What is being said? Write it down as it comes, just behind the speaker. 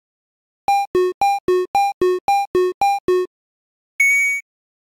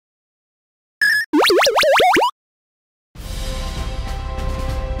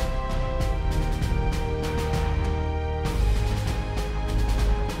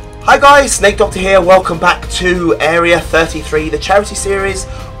Hi guys, Snake Doctor here. Welcome back to Area 33, the charity series,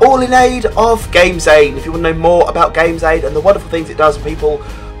 all in aid of Games Aid. If you want to know more about Games Aid and the wonderful things it does for people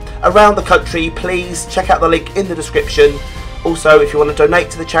around the country, please check out the link in the description. Also, if you want to donate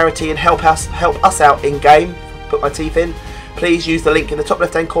to the charity and help us out in game, put my teeth in, please use the link in the top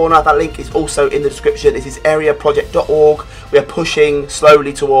left hand corner. That link is also in the description. This is areaproject.org. We are pushing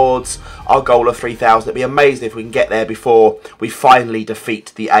slowly towards our goal of 3,000. It'd be amazing if we can get there before we finally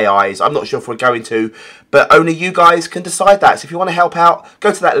defeat the AIs. I'm not sure if we're going to, but only you guys can decide that. So if you want to help out,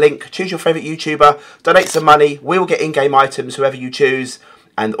 go to that link, choose your favourite YouTuber, donate some money. We will get in-game items, whoever you choose,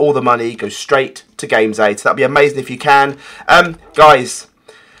 and all the money goes straight to Games Aid. So that'd be amazing if you can. Guys,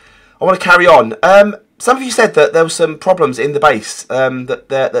 I want to carry on. Some of you said that there were some problems in the base,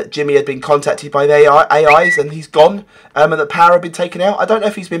 that Jimmy had been contacted by the AIs and he's gone, and that power had been taken out. I don't know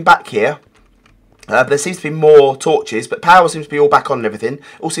if he's been back here. There seems to be more torches, but power seems to be all back on and everything.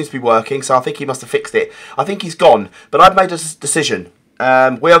 All seems to be working, so I think he must have fixed it. I think he's gone, but I've made a decision. We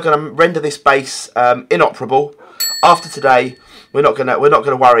are going to render this base inoperable. After today, we're not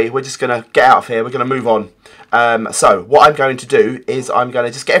gonna worry. We're just gonna get out of here. We're gonna move on. So what I'm going to do is I'm going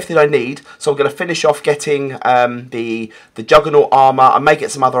to just get everything I need. So I'm going to finish off getting the Juggernaut armour. I may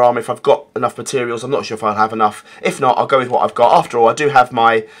get some other armour if I've got enough materials. I'm not sure if I'll have enough. If not, I'll go with what I've got. After all, I do have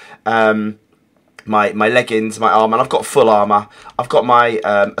my my leggings, my armour, and I've got full armour. I've got my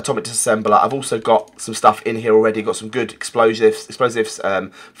atomic disassembler. I've also got some stuff in here already. Got some good explosives,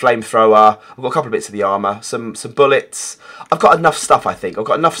 flamethrower. I've got a couple of bits of the armour, some bullets. I've got enough stuff, I think. I've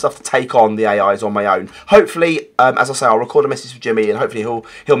got enough stuff to take on the AIs on my own. Hopefully, as I say, I'll record a message for Jimmy, and hopefully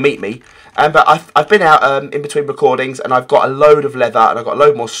he'll meet me. But I've been out in between recordings, and I've got a load of leather, and I've got a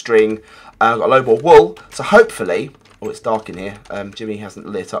load more string, and I've got a load more wool. So hopefully, oh, it's dark in here. Jimmy hasn't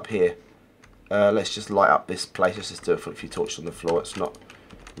lit up here. Let's just light up this place. Let's just do a few torches on the floor. It's not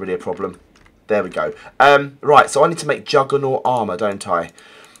really a problem. There we go. Right, so I need to make Juggernaut armour, don't I?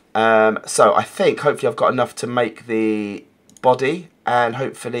 So I think hopefully I've got enough to make the body and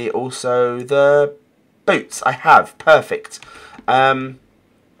hopefully also the boots. I have. Perfect. I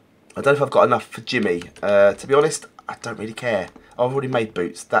don't know if I've got enough for Jimmy. To be honest, I don't really care. I've already made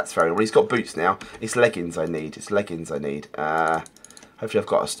boots. That's very well. He's got boots now. It's leggings I need. It's leggings I need. Hopefully I've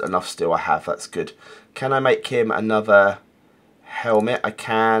got enough still. I have. That's good. Can I make him another helmet? I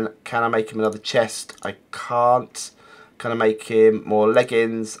can. Can I make him another chest? I can't. Can I make him more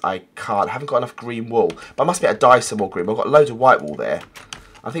leggings? I can't. I haven't got enough green wool. But I must be able to dye some more green. I've got loads of white wool there.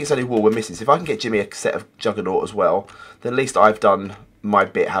 I think it's only wool we're missing. So if I can get Jimmy a set of Juggernaut as well, then at least I've done my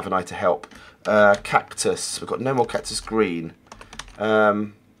bit, haven't I, to help. Cactus. We've got no more cactus green.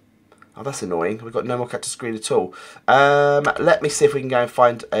 Oh, that's annoying. We've got no more cactus green at all. Let me see if we can go and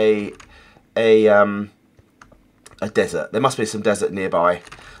find a desert. There must be some desert nearby.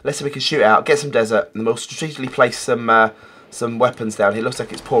 Let's see if we can shoot out, get some desert, and we'll strategically place some weapons down here. Looks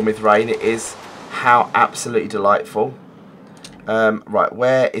like it's pouring with rain. It is. How absolutely delightful. Right,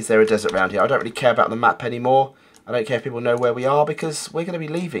 where is there a desert around here? I don't really care about the map anymore. I don't care if people know where we are because we're going to be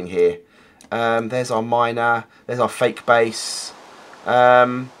leaving here. There's our miner. There's our fake base.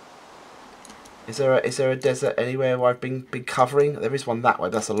 Is there a desert anywhere where I've been covering? There is one that way.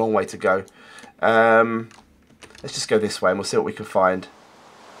 That's a long way to go. Let's just go this way and we'll see what we can find.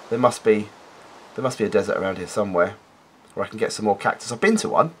 There must be a desert around here somewhere where I can get some more cactus. I've been to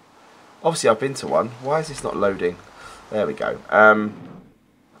one. Obviously I've been to one. Why is this not loading? There we go.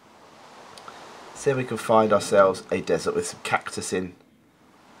 See if we can find ourselves a desert with some cactus in.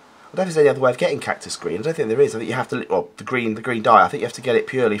 I don't know if there's any other way of getting cactus green. I don't think there is. I think you have to, well, the green dye. I think you have to get it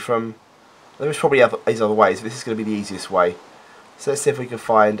purely from. There's probably other ways, but this is going to be the easiest way. So let's see if we can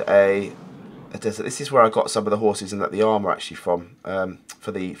find a desert. This is where I got some of the horses and the armour actually from,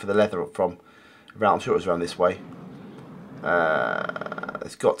 for the leather from. Around, I'm sure it was around this way.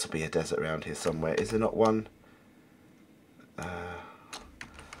 There's got to be a desert around here somewhere. Is there not one? There's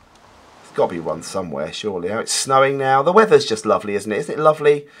got to be one somewhere, surely. Oh, it's snowing now. The weather's just lovely, isn't it? Isn't it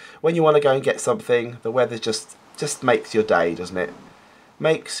lovely? When you want to go and get something, the weather just makes your day, doesn't it?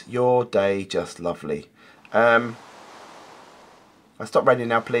 Makes your day just lovely. Stop raining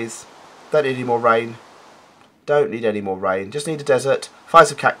now, please. Don't need any more rain. Don't need any more rain. Just need a desert. Find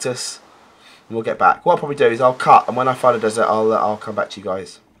some cactus, and we'll get back. What I'll probably do is I'll cut, and when I find a desert, I'll come back to you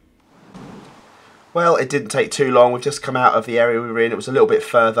guys. Well, it didn't take too long. We've just come out of the area we were in. It was a little bit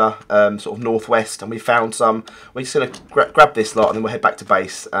further, sort of northwest, and we found some. We're just going to grab this lot, and then we'll head back to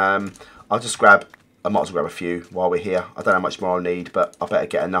base. I'll just grab. I might as well grab a few while we're here. I don't know how much more I'll need, but I better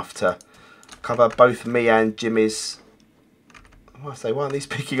get enough to cover both me and Jimmy's. What I say? Why aren't these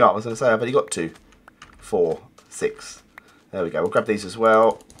picking up? I was going to say I've only got 2, 4, 6. There we go. We'll grab these as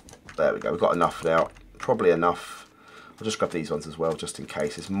well. There we go. We've got enough now. Probably enough. I'll just grab these ones as well, just in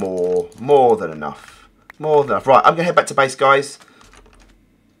case. It's more than enough. More than enough. Right, I'm going to head back to base, guys.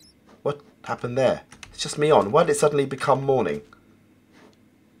 What happened there? It's just me on. Why did it suddenly become morning?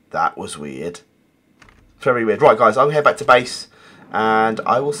 That was weird. Very weird. Right, guys, I'm going to head back to base, and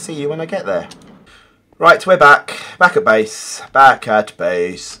I will see you when I get there. Right, we're back. Back at base. Back at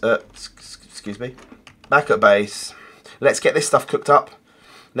base. Excuse me. Back at base. Let's get this stuff cooked up.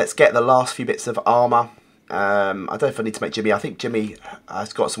 Let's get the last few bits of armour. I don't know if I need to make Jimmy. I think Jimmy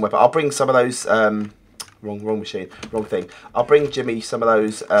has got some weapons. I'll bring some of those... wrong machine. Wrong thing. I'll bring Jimmy some of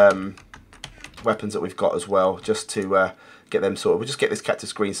those weapons that we've got as well, just to get them sorted. We'll just get this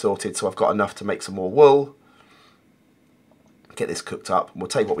cactus green sorted so I've got enough to make some more wool. Get this cooked up, and we'll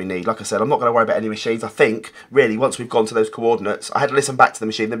take what we need. Like I said, I'm not going to worry about any machines. I think, really, once we've gone to those coordinates, I had to listen back to the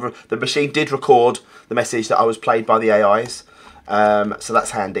machine. The machine did record the message that I was played by the AIs, so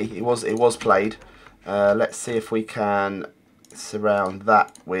that's handy. It was played. Let's see if we can surround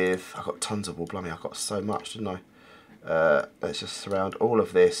that with... I've got tons of wool, blimey, I've got so much, didn't I? Let's just surround all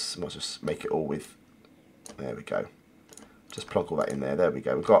of this. Might just make it all with... There we go. Just plug all that in there. There we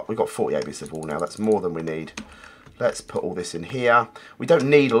go. We've got 48 bits of wool now. That's more than we need. Let's put all this in here. We don't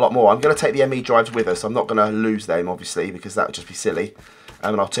need a lot more. I'm going to take the ME drives with us. I'm not going to lose them, obviously, because that would just be silly.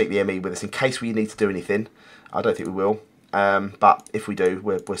 And I'll take the ME with us in case we need to do anything. I don't think we will. But if we do,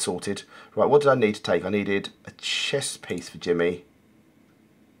 we're sorted. Right, what did I need to take? I needed a chest piece for Jimmy.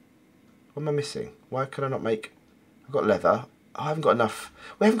 What am I missing? Why can I not make... I've got leather. Oh, I haven't got enough.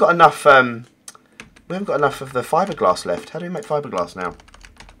 We haven't got enough... we haven't got enough of the fiberglass left. How do we make fiberglass now?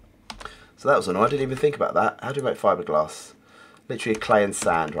 So that was annoying. I didn't even think about that. How do we make fiberglass? Literally clay and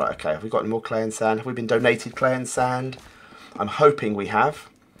sand. Right, okay. Have we got any more clay and sand? Have we been donated clay and sand? I'm hoping we have.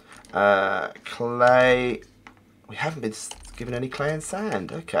 Clay... We haven't been given any clay and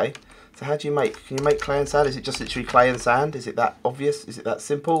sand. Okay. So how do you make... Can you make clay and sand? Is it just literally clay and sand? Is it that obvious? Is it that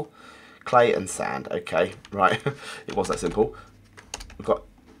simple? Clay and sand. Okay. Right. It was that simple. We've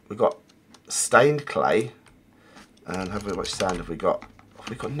got stained clay. And how much sand have we got?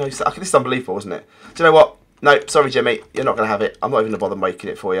 We've got no sand. Okay, this is unbelievable, isn't it? Do you know what? No, sorry, Jimmy. You're not going to have it. I'm not even going to bother making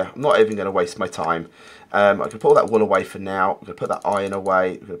it for you. I'm not even going to waste my time. I'm going to put all that wool away for now. I'm going to put that iron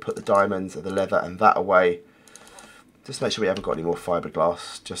away. We're going to put the diamonds and the leather and that away. Just make sure we haven't got any more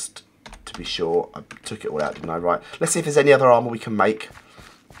fiberglass, just to be sure. I took it all out, didn't I? Right. Let's see if there's any other armour we can make.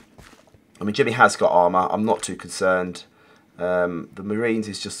 I mean, Jimmy has got armour. I'm not too concerned. The Marines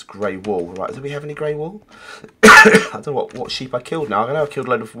is just grey wool. Right, do we have any grey wool? I don't know what sheep I killed now. I know I killed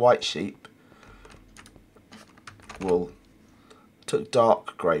a load of white sheep. Wool. Took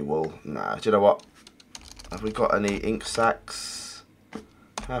dark grey wool. Nah, do you know what? Have we got any ink sacks?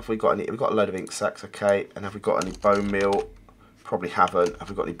 Have we got any? We've got a load of ink sacks, okay. And have we got any bone meal? Probably haven't. Have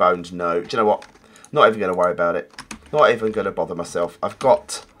we got any bones? No. Do you know what? Not even going to worry about it. Not even going to bother myself. I've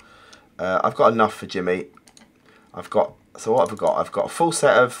got enough for Jimmy. So what have I got? I've got a full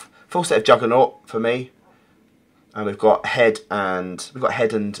set of Juggernaut for me, and we've got head and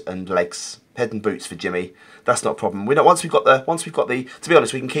legs, head and boots for Jimmy. That's not a problem. Once we've got the. To be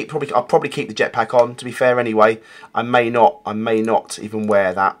honest, we can I'll probably keep the jetpack on. To be fair, anyway, I may not even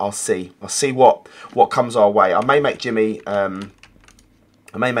wear that. I'll see what comes our way. I may make Jimmy.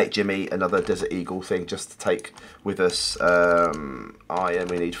 Another Desert Eagle thing just to take with us. Iron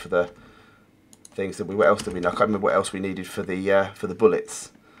we need for the things that what else did we know? I can't remember what else we needed for the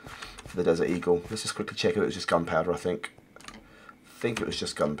bullets for the Desert Eagle. Let's just quickly check if it was just gunpowder. I think it was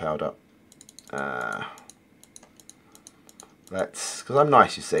just gunpowder. Because I'm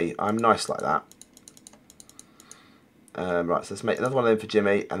nice, you see. I'm nice like that. Right, so let's make another one of them for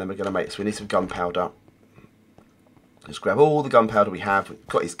Jimmy, and then we're going to make. So we need some gunpowder. Let's grab all the gunpowder we have. We've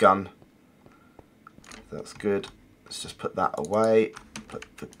got his gun. That's good. Let's just put that away.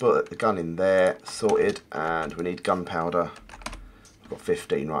 Put the gun in there, sorted, and we need gunpowder. We've got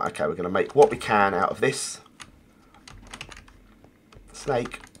 15, right, okay, we're going to make what we can out of this.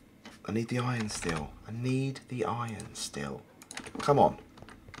 Snake, I need the iron still. I need the iron still. Come on.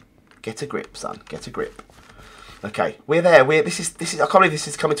 Get a grip, son, get a grip. Okay, we're there. This is. I can't believe this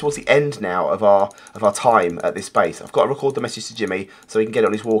is coming towards the end now of our time at this base. I've got to record the message to Jimmy so he can get it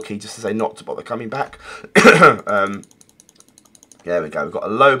on his walkie just to say not to bother coming back. There we go. We've got a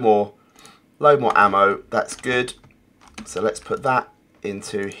load more ammo. That's good. So let's put that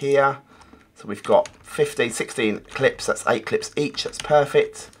into here. So we've got 16 clips. That's 8 clips each. That's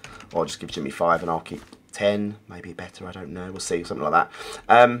perfect. Or I'll just give Jimmy 5 and I'll keep 10. Maybe better. I don't know. We'll see. Something like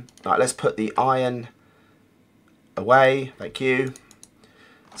that. Right. Let's put the iron away. Thank you.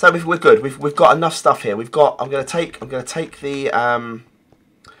 So we're good. We've got enough stuff here. I'm going to take the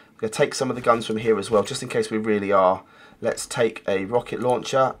going to take some of the guns from here as well, just in case we really are. Let's take a rocket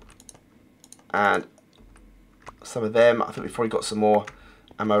launcher and some of them. I think we've probably got some more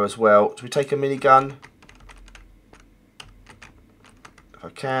ammo as well. Should we take a minigun? If I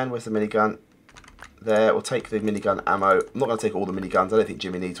can, where's the minigun? There, we'll take the minigun ammo. I'm not going to take all the miniguns. I don't think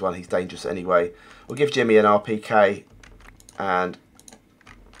Jimmy needs one. He's dangerous anyway. We'll give Jimmy an RPK and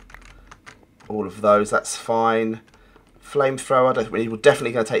all of those. That's fine. Flamethrower, I don't think we need. We're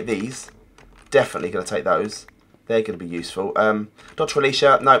definitely going to take these. Definitely going to take those. They're going to be useful. Dr.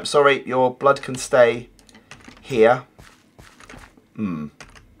 Alicia, no, sorry. Your blood can stay here. Do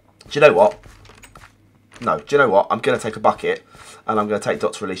you know what? No, do you know what? I'm going to take a bucket and I'm going to take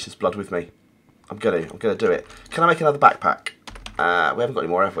Dr. Alicia's blood with me. I'm going to do it. Can I make another backpack? We haven't got any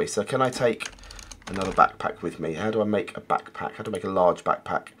more, have we? So can I take another backpack with me? How do I make a backpack? How do I make a large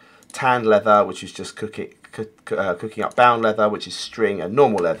backpack? Tanned leather, which is just cooking up. Bound leather, which is string, and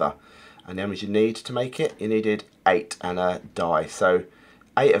normal leather. And how many you need to make it? You needed 8 and a dye. So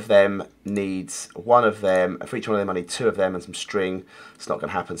 8 of them needs 1 of them. For each one of them I need 2 of them and some string. It's not going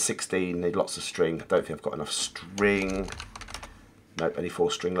to happen. 16, need lots of string. I don't think I've got enough string. Nope, only 4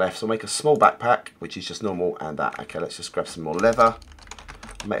 string left. So I'll make a small backpack, which is just normal, and that. Okay, let's just grab some more leather.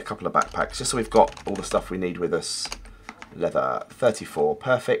 Make a couple of backpacks, just so we've got all the stuff we need with us. Leather, 34,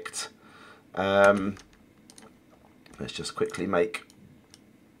 perfect. Let's just quickly make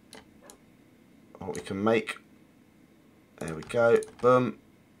what we can make. There we go, boom.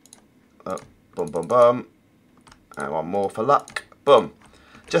 Oh, boom, boom, boom. And 1 more for luck, boom.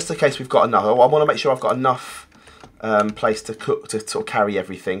 Just in case we've got enough. I want to make sure I've got enough place to cook, to sort of carry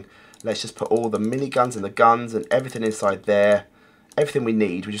everything. Let's just put all the miniguns and the guns and everything inside there. Everything we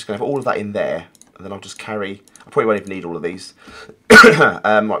need, we're just going to have all of that in there. And then I'll just carry, I probably won't even need all of these.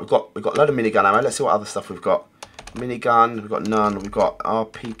 Right, we've got a load of minigun ammo. Let's see what other stuff we've got. Minigun, we've got none. We've got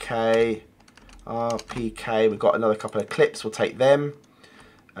RPK, we've got another couple of clips, we'll take them.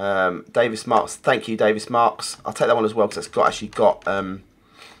 Davis Marks, thank you Davis Marks. I'll take that one as well because it's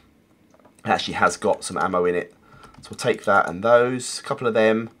actually has got some ammo in it. So we'll take that and those, a couple of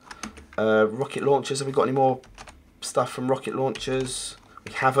them. Rocket launchers, have we got any more stuff from rocket launchers?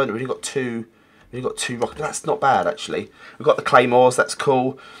 We haven't, we've only got 2. We've got 2 rockets, that's not bad actually. We've got the claymores, that's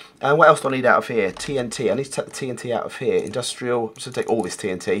cool. And what else do I need out of here? TNT, I need to take the TNT out of here. Industrial, I'm just going to take all this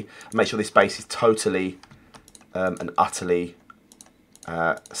TNT and make sure this base is totally and utterly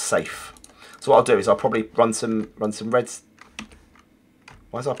safe. So what I'll do is I'll probably run some reds.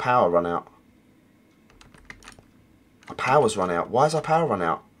 Why has our power run out? Our power's run out. Why has our power run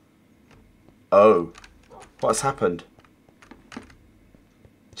out? Oh, what has happened?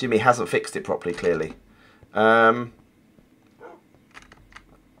 Jimmy hasn't fixed it properly, clearly.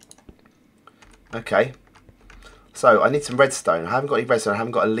 Okay. So I need some redstone. I haven't got any redstone. I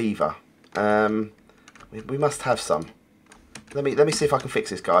haven't got a lever. We must have some. Let me see if I can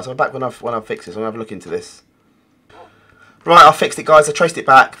fix this, guys. I'm back when I've fixed this. I'm gonna have a look into this. Right, I fixed it, guys. I traced it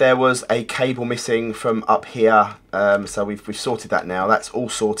back. There was a cable missing from up here, so we've sorted that now. That's all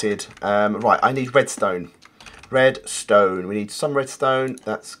sorted. Right, I need redstone. Redstone. We need some redstone.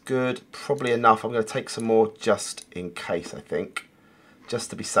 That's good. Probably enough. I'm going to take some more just in case, I think. Just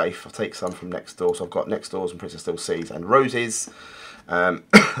to be safe. I'll take some from next door. So I've got next doors and Princess Still Seas and roses.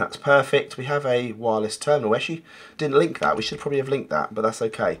 That's perfect. We have a wireless terminal. Actually, didn't link that. We should probably have linked that, but that's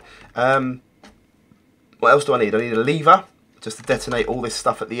okay. What else do I need? I need a lever just to detonate all this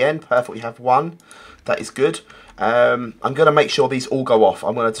stuff at the end. Perfect. We have 1. That is good. I'm going to make sure these all go off.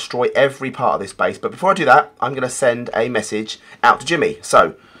 I'm going to destroy every part of this base. But before I do that, I'm going to send a message out to Jimmy.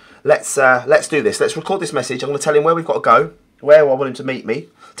 So let's do this. Let's record this message. I'm going to tell him where we've got to go, where I want him to meet me.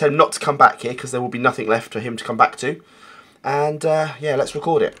 Tell him not to come back here because there will be nothing left for him to come back to. And yeah, let's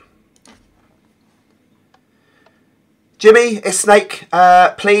record it. Jimmy, it's Snake.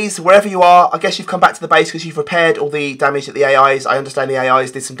 Please, wherever you are, I guess you've come back to the base because you've repaired all the damage at the AIs. I understand the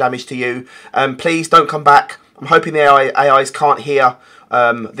AIs did some damage to you. Please don't come back. I'm hoping the AIs can't hear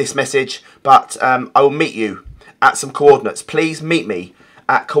this message, but I will meet you at some coordinates. Please meet me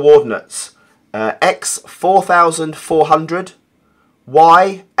at coordinates X 4400,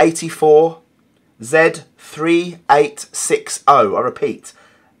 Y 84, Z 3860. I repeat,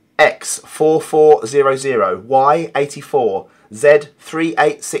 X 4400, Y 84, Z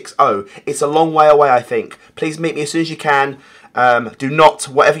 3860. It's a long way away, I think. Please meet me as soon as you can. Do not,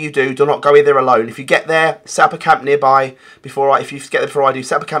 whatever you do not go in there alone. If you get there, set up a camp nearby if you get there before I do,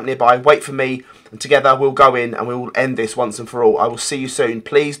 set up a camp nearby, wait for me, and together we'll go in and we will end this once and for all. I will see you soon.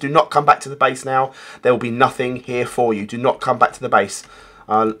 Please do not come back to the base now. There will be nothing here for you. Do not come back to the base.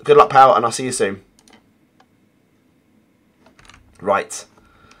 Good luck, pal, and I'll see you soon. Right.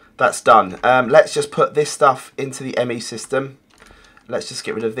 that's done. Let's just put this stuff into the ME system. Let's just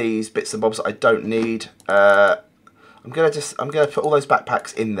get rid of these bits and bobs that I don't need. I'm gonna put all those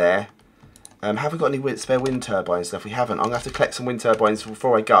backpacks in there. Have we got any spare wind turbines stuff? We haven't. I'm gonna have to collect some wind turbines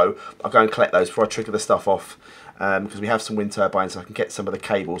before I go. I'll go and collect those before I trigger the stuff off, because we have some wind turbines, so I can get some of the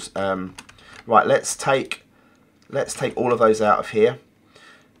cables. Right, let's take all of those out of here.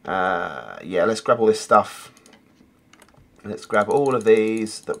 Yeah, let's grab all this stuff. Let's grab all of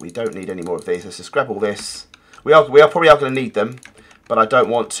these that we don't need any more of these. Let's just grab all this. We probably are going to need them, but I don't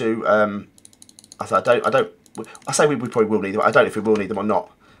want to. I say we probably will need them. I don't know if we will need them or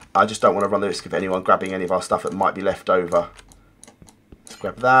not. I just don't want to run the risk of anyone grabbing any of our stuff that might be left over. Let's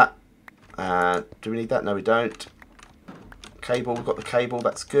grab that. Do we need that? No, we don't. Cable, we've got the cable,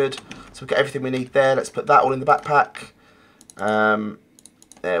 that's good. So we've got everything we need there. Let's put that all in the backpack.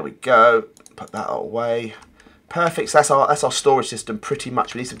 There we go. Put that all away. Perfect. So that's our storage system pretty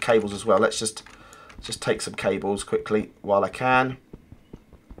much. We need some cables as well. Let's just take some cables quickly while I can.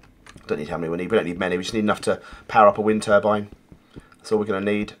 Don't need how many we need. We don't need many. We just need enough to power up a wind turbine. That's all we're going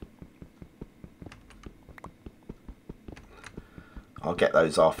to need. I'll get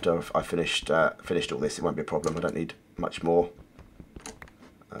those after I finished all this. It won't be a problem. I don't need much more.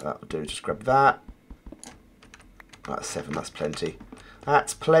 That will do. Just grab that. That's 7. That's plenty.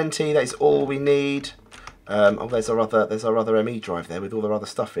 That's plenty. That is all we need. Oh, there's our other ME drive there with all their other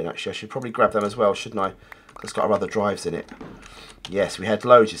stuff in. Actually, I should probably grab them as well, shouldn't I? It's got our other drives in it. Yes, we had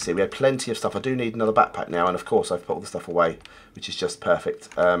loads, you see. We had plenty of stuff. I do need another backpack now, and of course I've put all the stuff away, which is just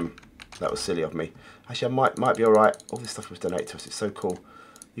perfect. That was silly of me. Actually, I might be alright. All this stuff was donated to us. It's so cool.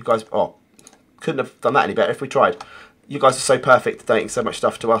 You guys, couldn't have done that any better if we tried. You guys are so perfect, donating so much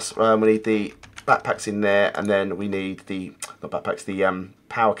stuff to us. We need the backpacks in there, and then we need the, not backpacks, the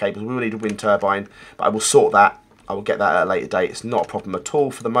power cables. We will need a wind turbine, but I will sort that. I will get that at a later date. It's not a problem at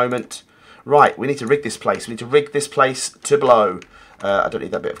all for the moment. Right, we need to rig this place. We need to rig this place to blow. I don't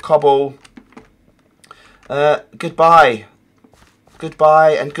need that bit of cobble. Goodbye.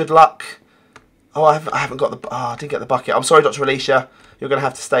 Goodbye and good luck. Oh, I haven't got the... I didn't get the bucket. I'm sorry, Dr. Alicia. You're going to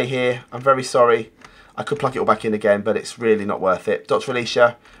have to stay here. I'm very sorry. I could plug it all back in again, but it's really not worth it. Dr.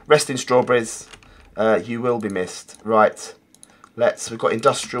 Alicia, rest in strawberries. You will be missed. Right. We've got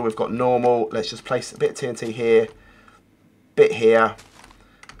industrial, we've got normal. Let's just place a bit of TNT here. Bit here.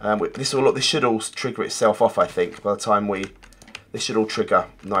 This should all trigger itself off, I think, by the time this should all trigger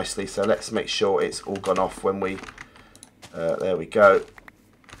nicely. So let's make sure it's all gone off when we... there we go.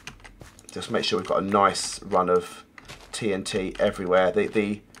 Just make sure we've got a nice run of TNT everywhere.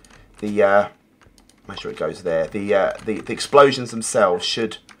 Make sure it goes there. The explosions themselves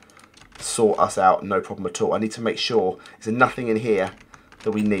should sort us out, no problem at all. I need to make sure there's nothing in here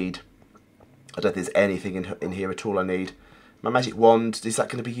that we need. I don't think there's anything in here at all I need. My magic wand, is that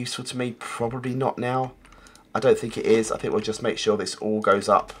going to be useful to me? Probably not now. I don't think it is. I think we'll just make sure this all goes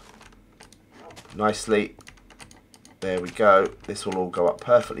up nicely. There we go. This will all go up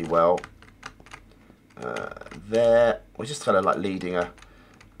perfectly well. There. We're just kind of like leading a...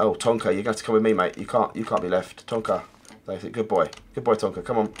 Oh, Tonka, you're going to have to come with me, mate. You can't be left. Tonka. That's it. Good boy. Good boy, Tonka.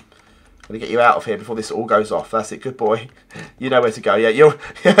 Come on. I'm going to get you out of here before this all goes off. That's it. Good boy. You know where to go. Yeah, you're...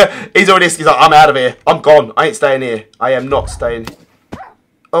 He's like, I'm out of here. I'm gone. I ain't staying here. I am not staying.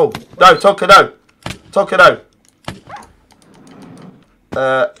 Oh, no, Tonka, no. Tonka, no.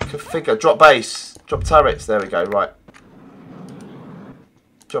 Configure. Drop base. Drop turrets. There we go. Right.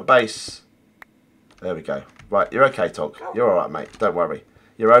 Drop base. There we go. Right, you're okay, Tonk. You're alright, mate. Don't worry.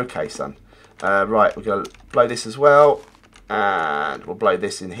 You're okay, son. Right, we're going to blow this as well. And we'll blow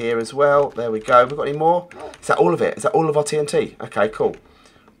this in here as well. There we go. We've got any more? Is that all of it? Is that all of our TNT? Okay, cool.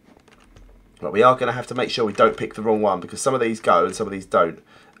 Right, we are going to have to make sure we don't pick the wrong one, because some of these go and some of these don't.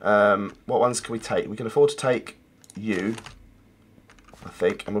 What ones can we take? We can afford to take you, I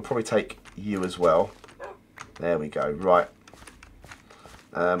think. And we'll probably take you as well. There we go. Right.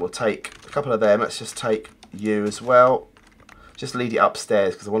 We'll take a couple of them. Let's just take you as well. Just lead it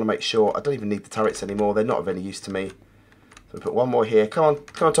upstairs because I want to make sure. I don't even need the turrets anymore. They're not of any use to me. So we'll put one more here. Come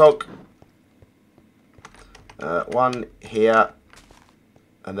on, Tonk. One here.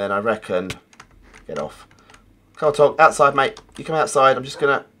 And then I reckon... Get off. Come on, Tonk. Outside, mate. You come outside. I'm just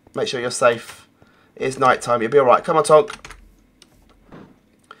going to make sure you're safe. It is night time. You'll be alright. Come on, Tonk.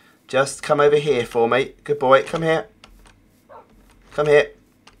 Just come over here for me. Good boy. Come here. Come here.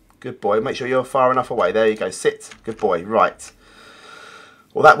 Good boy. Make sure you're far enough away. There you go. Sit. Good boy. Right.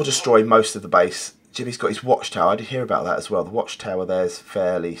 Well, that will destroy most of the base. Jimmy's got his watchtower. I did hear about that as well. The watchtower there's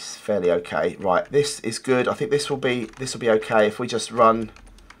fairly okay. Right. This is good. I think this will be okay if we just run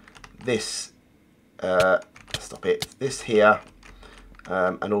this. Stop it. This here.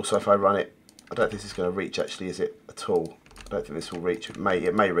 And also if I run it, I don't think this is going to reach actually, is it, at all? I don't think this will reach. It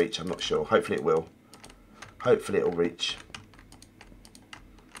may reach, I'm not sure. Hopefully it will. Hopefully it will reach.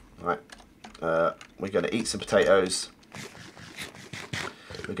 Right. We're going to eat some potatoes.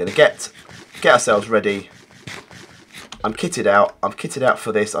 We're going to get ourselves ready. I'm kitted out. I'm kitted out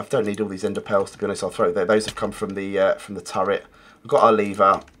for this. I don't need all these ender pearls, to be honest. I'll throw it there. Those have come from the turret. We've got our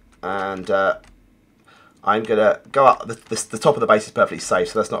lever, and I'm gonna go up. The top of the base is perfectly safe,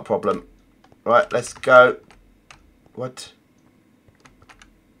 so that's not a problem. Right, let's go. What?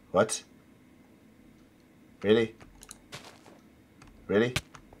 What? Really? Really?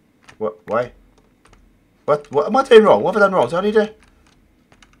 What? Why? What? What am I doing wrong? What have I done wrong? Do I need to?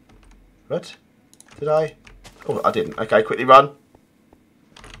 What? Did I? Oh, I didn't. Okay, quickly run.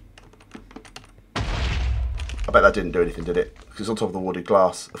 I bet that didn't do anything, did it? Because it's on top of the warded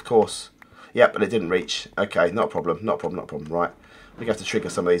glass, of course. Yep, but it didn't reach. Okay, not a problem. Not a problem. Not a problem. Right. We have to trigger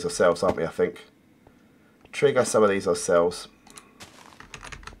some of these ourselves, aren't we? I think. Trigger some of these ourselves.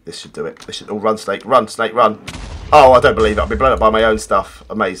 This should do it. This should. Oh, run, Snake. Run, Snake, run. Oh, I don't believe it. I've been blown up by my own stuff.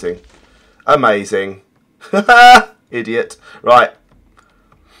 Amazing. Amazing. Idiot. Right.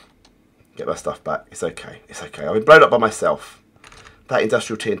 Get my stuff back. It's okay. It's okay. I've been blown up by myself. That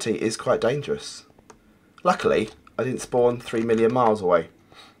industrial TNT is quite dangerous. Luckily, I didn't spawn 3 million miles away.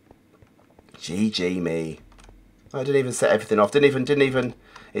 GG me. I didn't even set everything off. It didn't even.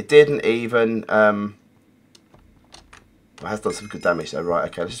 It has done some good damage though. Right.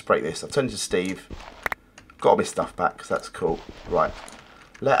 Okay. Let's just break this. I've turned to Steve. Got all my stuff back, so that's cool. Right.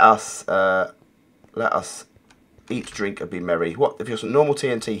 Let us eat, drink, and be merry. What if you're some normal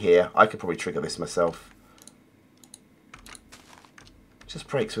TNT here? I could probably trigger this myself. Just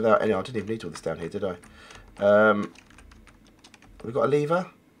breaks without any. I didn't even need all this down here, did I? We've got a lever.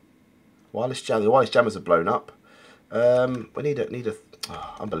 Wireless jam. The wireless jammers are blown up. We need a.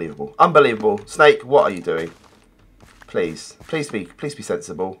 Oh, unbelievable! Unbelievable! Snake, what are you doing? Please be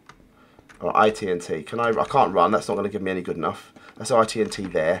sensible. Or ITNT. Can I can't run. That's not going to give me any good enough. That's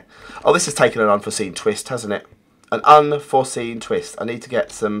ITNT there. Oh, this has taken an unforeseen twist, hasn't it? An unforeseen twist. I need to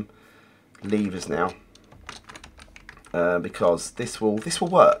get some levers now. Because this will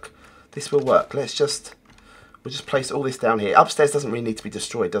work. This will work. We'll just place all this down here. Upstairs doesn't really need to be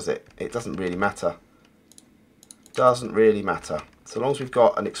destroyed, does it? It doesn't really matter. Doesn't really matter. So long as we've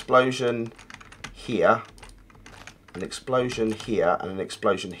got an explosion here, an explosion here, and an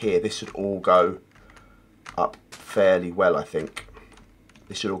explosion here, this should all go up fairly well, I think.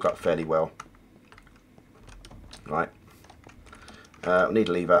 This should all go up fairly well. Right. We need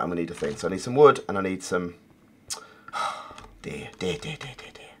a lever and we need a thing. So I need some wood and I need some... dear.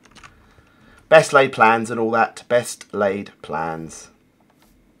 Best laid plans and all that. Best laid plans.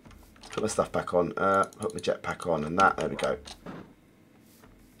 Put my stuff back on. Put my jetpack on and that. There we go.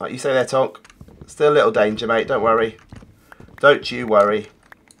 Right, you stay there, Tonk. Still a little danger, mate. Don't worry. Don't you worry.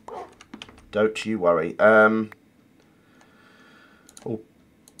 Don't you worry. Oh.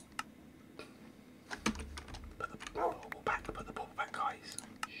 Put the ball back, guys.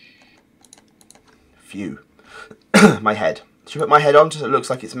 Phew. My head. Should I put my head on just so it looks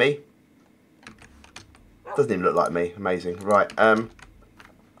like it's me? Doesn't even look like me. Amazing. Right.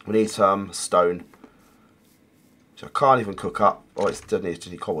 We need some stone. So I can't even cook up. Oh, it doesn't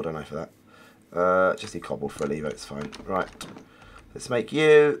need cobble, don't I, for that? Just need cobble for a lever. It's fine. Right. Let's make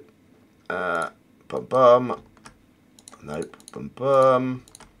you. Bum bum. Nope. Bum bum.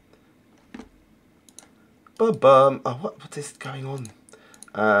 Bum bum. Oh, what is going on?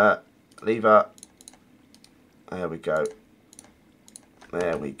 Lever. There we go.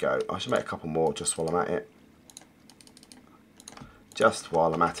 There we go. I should make a couple more just while I'm at it. Just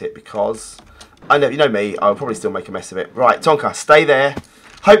while I'm at it, because I know, you know me, I'll probably still make a mess of it. Right, Tonka, stay there.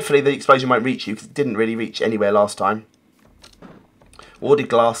 Hopefully the explosion won't reach you, because it didn't really reach anywhere last time. Warded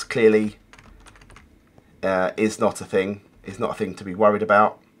glass clearly is not a thing. Is not a thing to be worried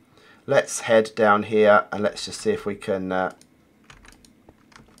about. Let's head down here and let's just see if we can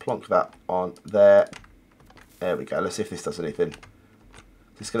plonk that on there. There we go. Let's see if this does anything.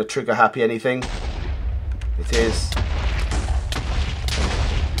 Is this going to trigger happy anything? It is.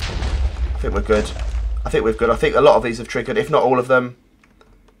 I think we're good. I think we're good. I think a lot of these have triggered, if not all of them.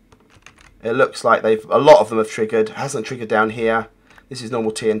 It looks like a lot of them have triggered. It hasn't triggered down here. This is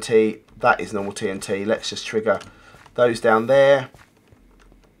normal TNT. That is normal TNT. Let's just trigger those down there.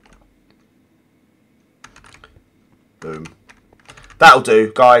 Boom. That'll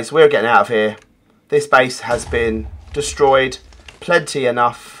do, guys. We're getting out of here. This base has been destroyed. Plenty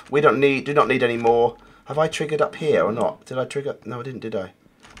enough. We do not need any more. Have I triggered up here or not? Did I trigger? No, I didn't, did I?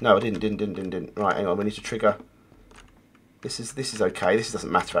 No, I didn't. Right, hang on. We need to trigger. This is okay. This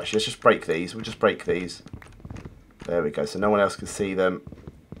doesn't matter actually. Let's just break these. We'll just break these. There we go. So no one else can see them.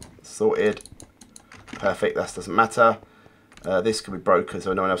 Sorted. Perfect. That doesn't matter. This can be broken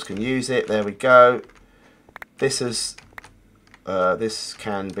so no one else can use it. There we go. This is. This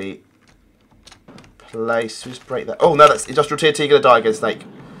can be placed. Just break that. Oh no, that's industrial tier 2. You're gonna die again, Snake.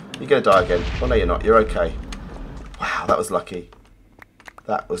 You're gonna die again. Oh no, you're not. You're okay. Wow, that was lucky.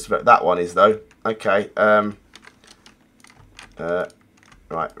 That one is though. Okay.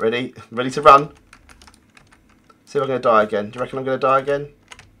 Right, ready to run. See if I'm going to die again. Do you reckon I'm going to die again?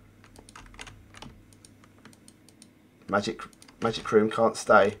 Magic room can't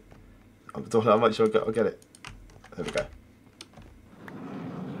stay. I don't know how much I'll get it. There we go.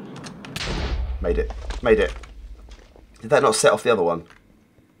 Made it. Did that not set off the other one?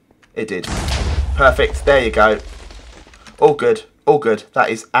 It did. Perfect. There you go. All good. All good. That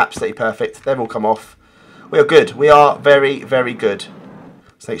is absolutely perfect. They've all come off. We are good. We are very, very good.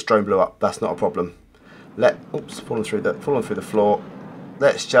 Snake's drone blew up. That's not a problem. Oops, falling through the floor.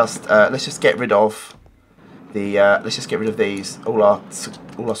 Let's just get rid of the. Let's just get rid of these. All our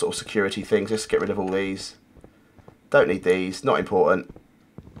sort of security things. Let's get rid of all these. Don't need these. Not important.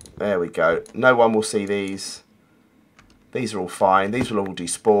 There we go. No one will see these. These are all fine. These will all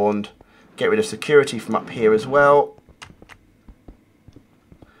despawned. Get rid of security from up here as well.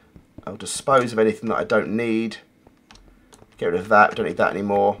 I'll dispose of anything that I don't need. Get rid of that. Don't need that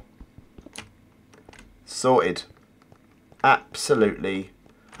anymore. Sorted. Absolutely.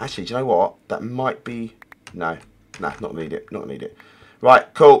 Actually, do you know what? That might be... No. Nah, not need it. Not need it.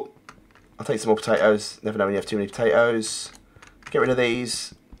 Right, cool. I'll take some more potatoes. Never know when you have too many potatoes. Get rid of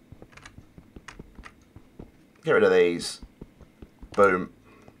these. Get rid of these. Boom.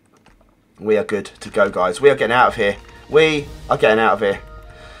 We are good to go, guys. We are getting out of here. We are getting out of here.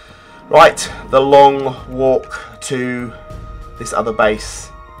 Right, the long walk to this other base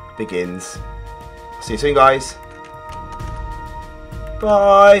begins. See you soon, guys.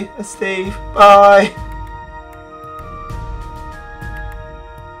 Bye, Steve. Bye.